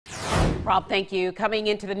Rob, thank you. Coming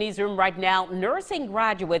into the newsroom right now, nursing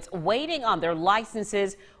graduates waiting on their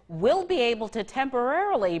licenses will be able to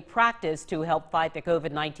temporarily practice to help fight the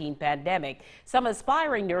COVID-19 pandemic. Some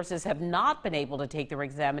aspiring nurses have not been able to take their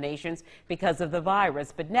examinations because of the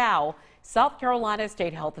virus, but now South Carolina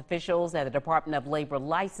state health officials and the Department of Labor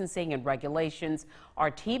Licensing and Regulations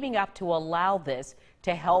are teaming up to allow this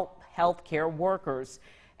to help healthcare workers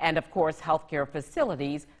and, of course, healthcare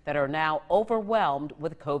facilities that are now overwhelmed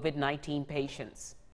with COVID-19 patients.